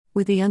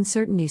With the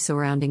uncertainty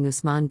surrounding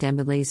Ousmane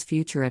Dembele's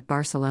future at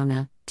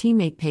Barcelona,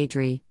 teammate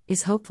Pedri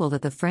is hopeful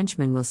that the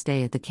Frenchman will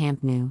stay at the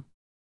Camp Nou.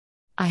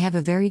 "I have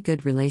a very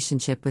good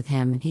relationship with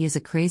him and he is a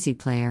crazy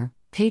player,"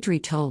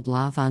 Pedri told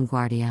La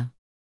Vanguardia.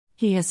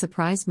 "He has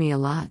surprised me a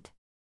lot.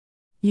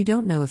 You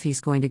don't know if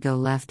he's going to go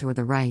left or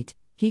the right,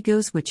 he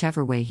goes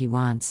whichever way he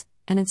wants,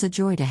 and it's a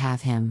joy to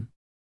have him.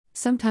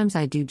 Sometimes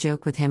I do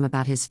joke with him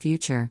about his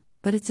future,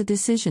 but it's a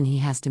decision he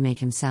has to make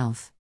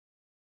himself."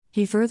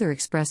 He further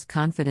expressed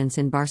confidence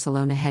in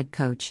Barcelona head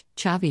coach,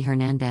 Xavi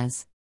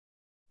Hernandez.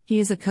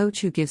 "He is a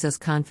coach who gives us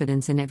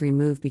confidence in every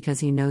move because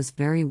he knows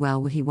very well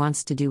what he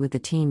wants to do with the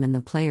team and the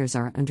players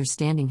are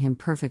understanding him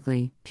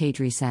perfectly,"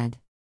 Pedri said.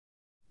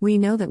 "We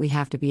know that we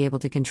have to be able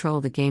to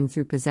control the game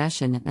through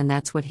possession and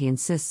that's what he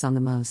insists on the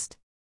most,"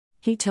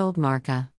 he told Marca.